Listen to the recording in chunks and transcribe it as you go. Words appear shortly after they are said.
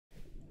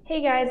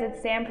Hey guys,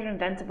 it's Sam from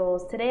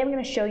Inventables. Today I'm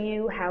going to show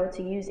you how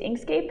to use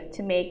Inkscape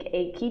to make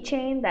a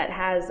keychain that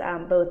has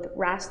both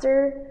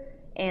raster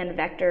and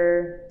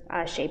vector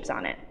shapes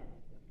on it.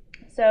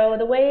 So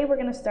the way we're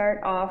going to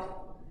start off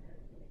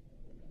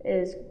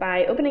is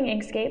by opening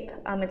Inkscape.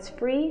 It's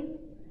free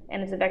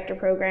and it's a vector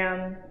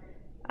program,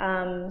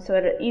 so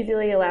it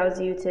easily allows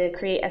you to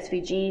create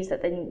SVGs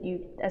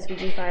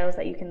SVG files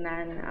that you can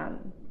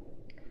then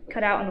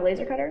cut out on the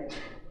laser cutter.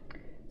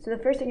 So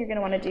the first thing you're going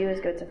to want to do is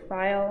go to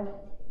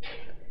File,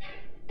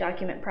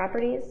 Document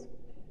Properties,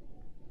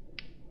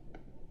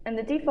 and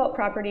the default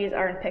properties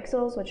are in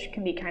pixels, which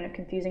can be kind of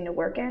confusing to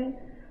work in.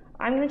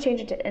 I'm going to change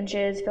it to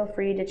inches. Feel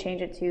free to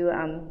change it to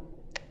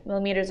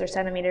millimeters or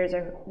centimeters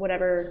or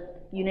whatever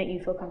unit you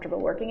feel comfortable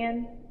working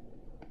in.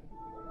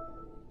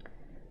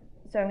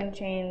 So I'm going to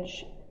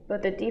change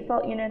both the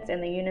default units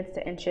and the units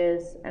to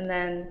inches, and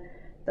then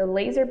the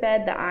laser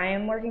bed that I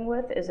am working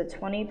with is a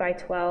 20 by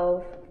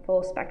 12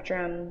 full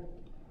spectrum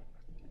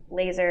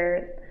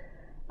laser.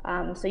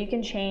 So you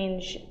can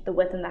change the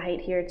width and the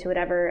height here to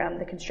whatever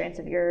the constraints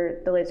of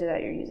the laser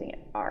that you're using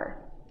are.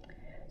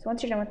 So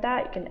once you're done with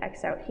that, you can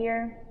X out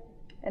here.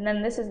 And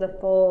then this is the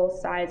full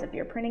size of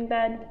your printing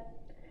bed.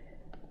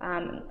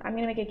 I'm going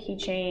to make a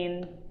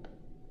keychain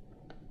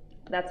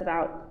that's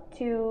about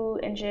 2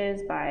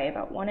 inches by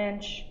about 1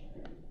 inch.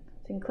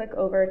 So you can click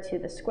over to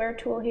the square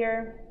tool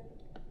here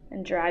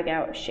and drag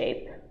out a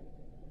shape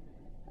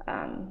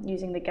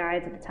using the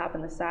guides at the top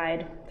and the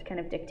side to kind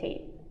of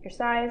dictate your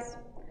size.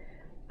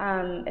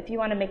 If you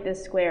want to make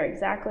this square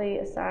exactly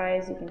a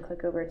size, you can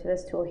click over to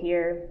this tool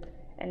here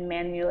and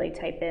manually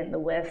type in the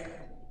width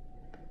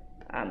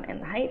and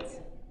the height.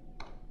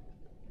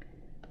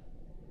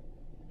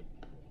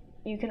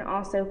 You can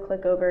also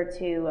click over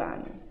to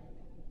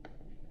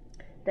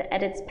the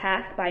Edits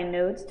Path by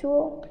Nodes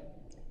tool.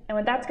 And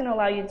what that's going to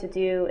allow you to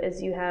do is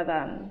you have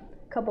a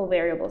couple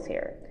variables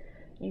here.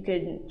 You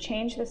could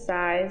change the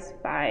size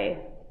by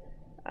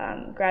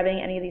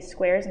grabbing any of these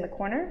squares in the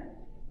corner.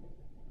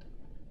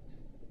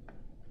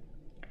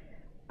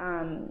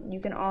 You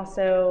can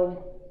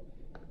also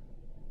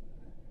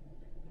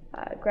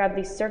grab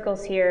these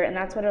circles here, and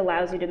that's what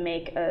allows you to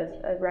make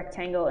a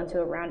rectangle into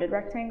a rounded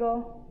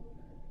rectangle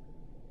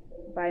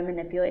by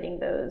manipulating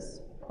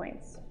those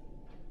points.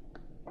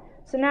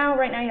 So now,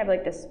 right now you have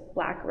like this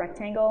black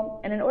rectangle,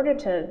 and in order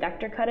to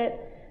vector cut it,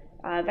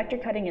 vector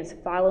cutting is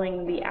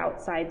following the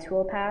outside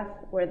tool path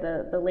where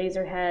the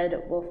laser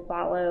head will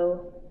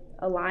follow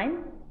a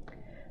line.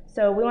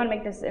 So we want to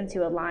make this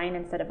into a line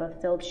instead of a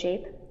filled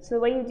shape. So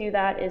the way you do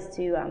that is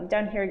to,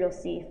 down here you'll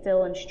see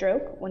fill and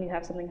stroke when you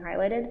have something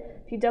highlighted.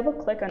 If you double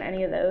click on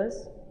any of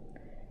those,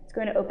 it's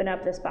going to open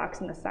up this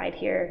box on the side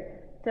here,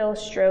 fill,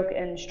 stroke,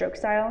 and stroke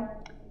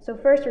style. So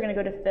first we're going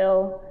to go to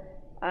fill.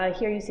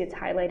 Here you see it's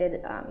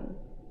highlighted,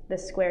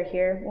 this square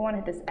here. We want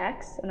to hit this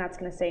X, and that's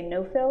going to say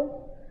no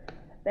fill.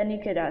 Then you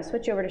could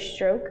switch over to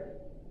stroke,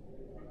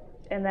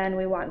 and then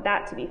we want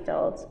that to be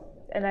filled.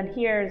 And then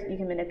here you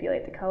can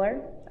manipulate the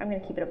color. I'm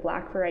going to keep it a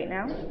black for right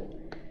now.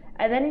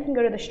 And then you can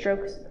go to the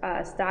stroke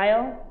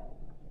style.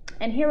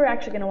 And here we're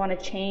actually going to want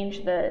to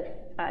change the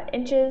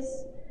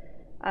inches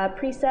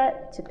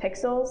preset to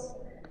pixels.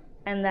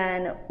 And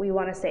then we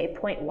want to say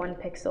 0.1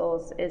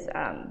 pixels is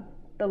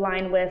the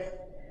line width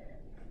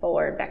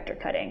for vector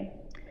cutting.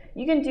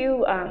 You can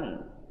do,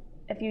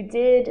 if you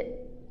did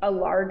a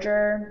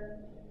larger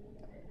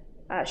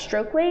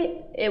stroke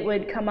weight, it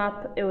would come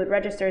up, it would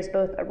register as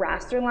both a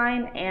raster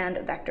line and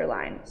a vector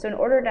line. So in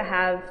order to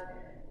have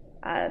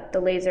the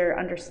laser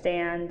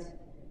understand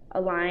a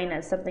line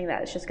as something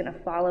that it's just going to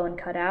follow and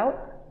cut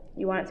out,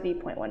 you want it to be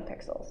 0.1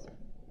 pixels.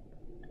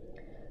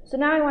 So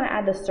now I want to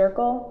add the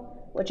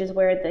circle, which is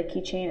where the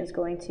keychain is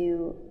going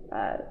to,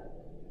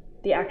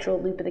 the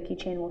actual loop of the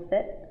keychain will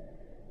fit.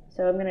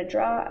 So I'm going to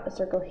draw a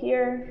circle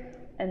here,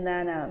 and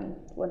then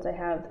once I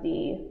have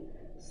the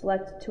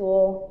select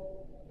tool,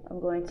 I'm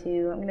going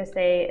to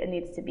say it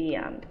needs to be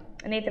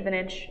 1/8 of an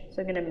inch,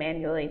 so I'm going to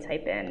manually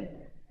type in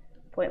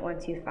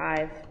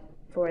 0.125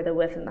 for the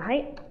width and the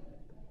height.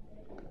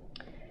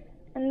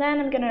 And then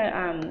I'm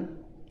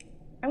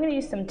going to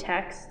use some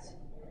text.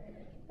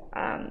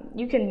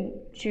 You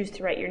can choose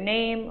to write your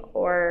name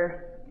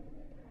or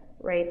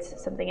write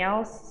something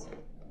else,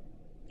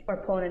 or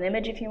pull in an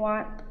image if you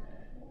want.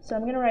 So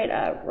I'm going to write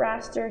a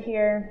raster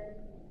here.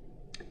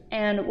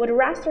 And what a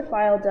raster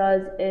file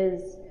does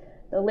is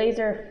the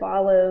laser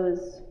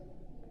follows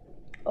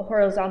a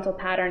horizontal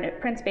pattern. It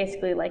prints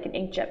basically like an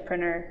inkjet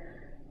printer,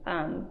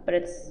 but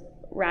it's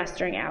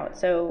rastering out.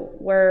 So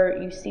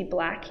where you see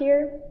black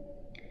here,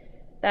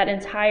 that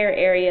entire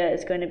area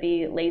is going to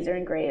be laser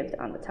engraved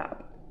on the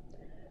top.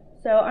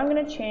 So I'm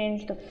going to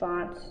change the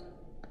font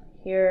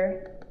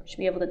here. You should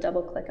be able to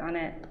double click on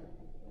it.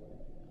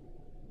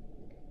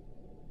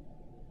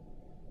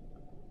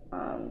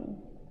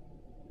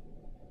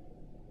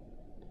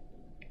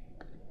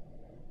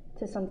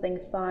 To something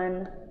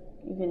fun.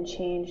 You can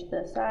change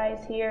the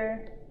size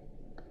here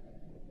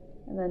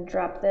and then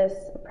drop this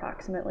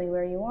approximately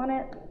where you want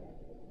it.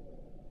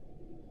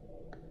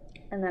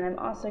 And then I'm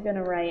also going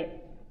to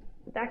write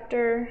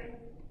vector,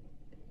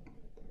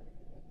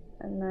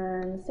 and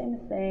then same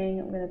thing,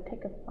 I'm going to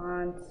pick a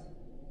font.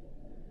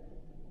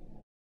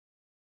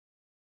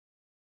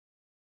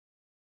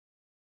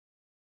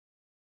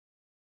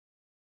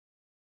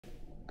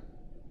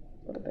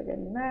 A little bigger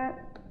than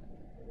that,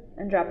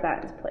 and drop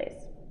that into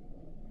place.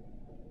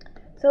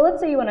 So let's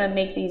say you want to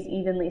make these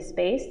evenly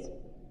spaced.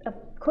 A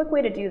quick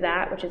way to do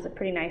that, which is a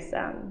pretty nice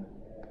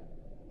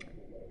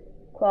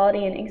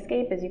quality in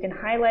Inkscape, is you can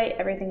highlight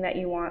everything that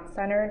you want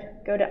centered,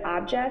 go to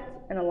Object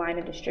and Align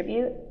and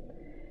Distribute.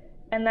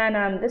 And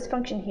then this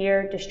function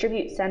here,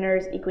 distribute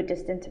centers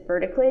equidistant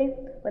vertically.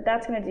 What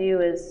that's going to do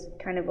is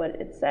kind of what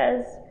it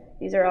says.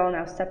 These are all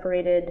now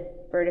separated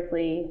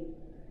vertically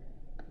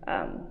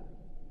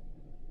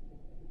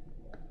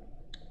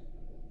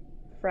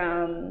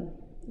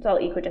it's all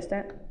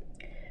equidistant.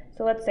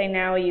 So let's say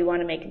now you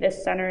want to make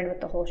this centered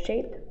with the whole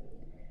shape.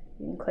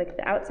 You can click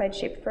the outside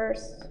shape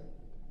first,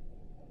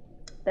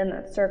 then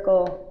that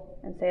circle,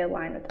 and say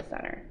align with the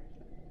center.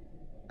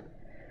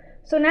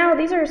 So now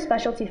these are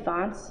specialty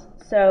fonts.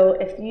 So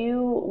if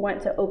you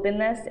want to open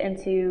this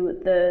into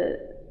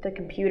the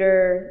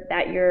computer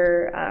that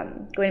you're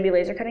going to be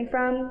laser cutting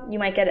from, you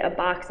might get a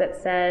box that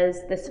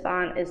says this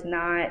font is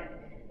not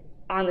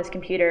on this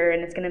computer,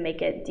 and it's going to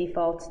make it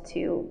default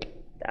to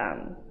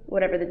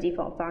whatever the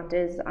default font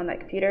is on that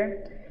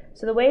computer.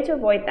 So the way to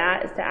avoid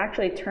that is to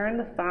actually turn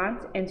the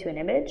font into an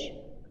image.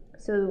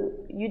 So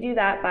you do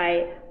that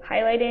by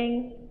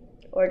highlighting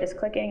or just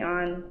clicking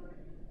on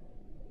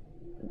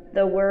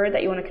the word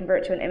that you want to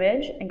convert to an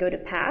image and go to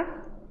Path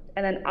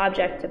and then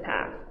Object to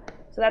Path.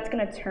 So that's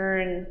going to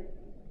turn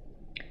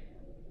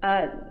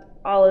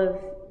all of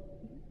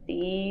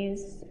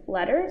these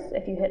letters,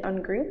 if you hit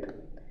Ungroup,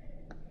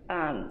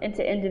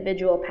 into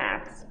individual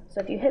paths.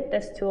 So if you hit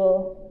this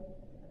tool,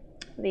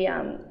 the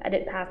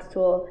Edit Path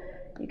tool,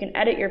 you can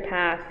edit your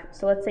path.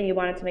 So let's say you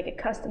wanted to make a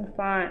custom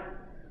font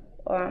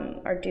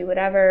or do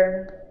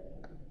whatever.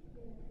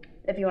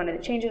 If you wanted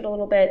to change it a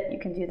little bit, you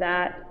can do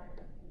that.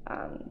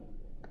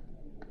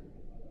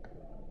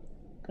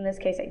 In this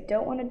case, I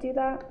don't want to do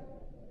that,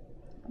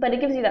 but it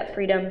gives you that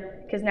freedom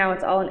because now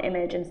it's all an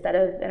image instead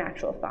of an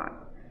actual font.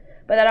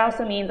 But that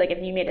also means, like,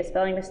 if you made a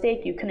spelling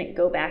mistake, you couldn't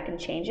go back and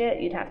change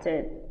it. You'd have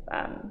to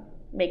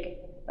make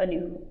a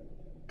new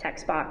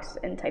text box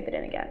and type it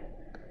in again.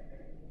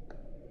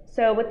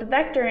 So with the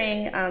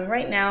vectoring,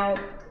 right now,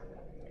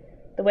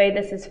 the way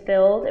this is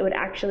filled, it would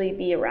actually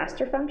be a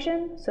raster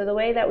function. So the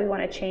way that we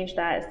want to change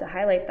that is to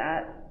highlight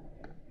that,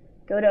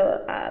 go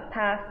to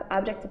Path,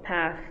 Object to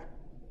Path,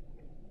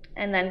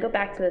 and then go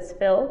back to this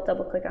fill,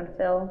 double click on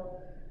fill.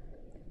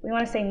 We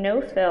want to say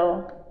no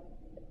fill,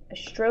 a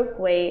stroke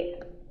weight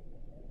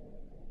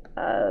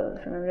of,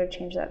 remember to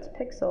change that to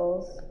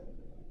pixels,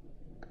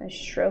 and a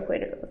stroke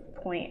weight of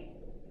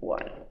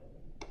 0.1.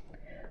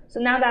 So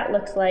now that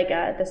looks like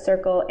the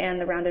circle and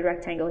the rounded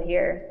rectangle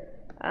here.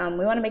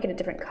 We want to make it a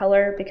different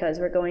color because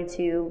we're going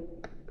to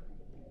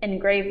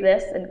engrave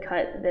this and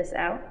cut this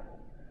out.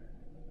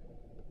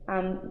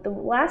 The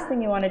last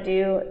thing you want to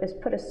do is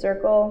put a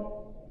circle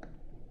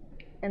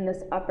in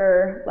this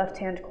upper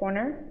left-hand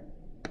corner,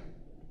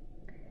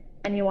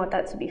 and you want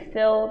that to be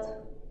filled.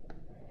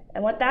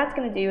 And what that's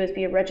going to do is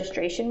be a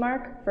registration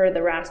mark for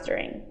the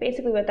rastering.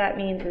 Basically what that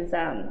means is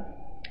on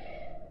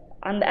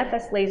the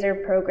FS Laser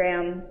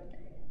program,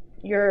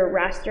 your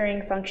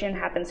rastering function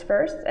happens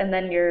first and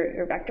then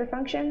your vector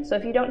function. So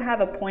if you don't have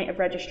a point of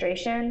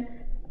registration,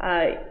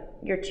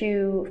 your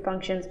two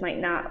functions might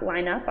not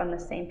line up on the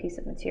same piece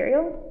of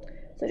material.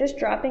 So just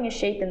dropping a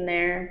shape in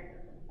there,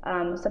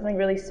 something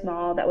really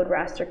small that would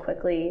raster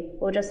quickly,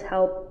 will just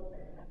help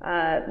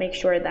make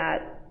sure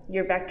that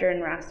your vector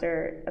and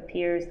raster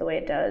appears the way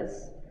it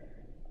does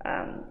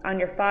on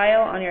your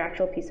file, on your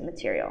actual piece of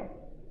material.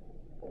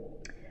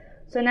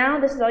 So now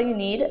this is all you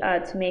need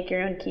to make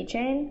your own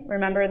keychain.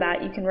 Remember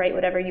that you can write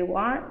whatever you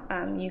want.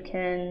 You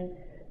can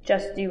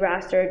just do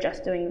raster,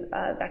 just doing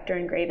vector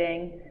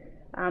engraving,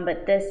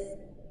 but this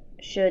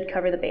should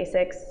cover the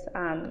basics.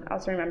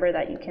 Also remember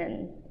that you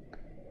can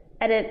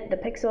edit the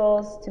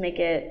pixels to make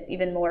it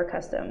even more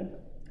custom.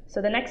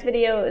 So the next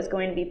video is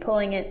going to be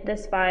pulling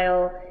this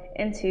file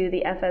into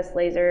the FS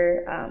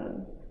Laser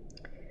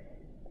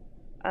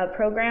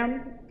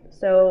program.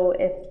 So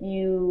if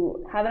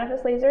you have an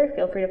FS Laser,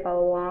 feel free to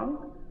follow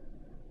along.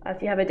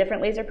 If you have a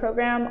different laser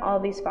program, all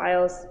of these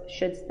files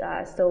should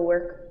still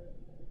work.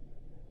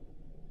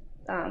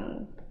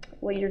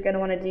 What you're going to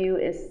want to do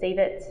is save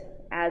it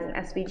as an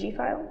SVG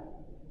file.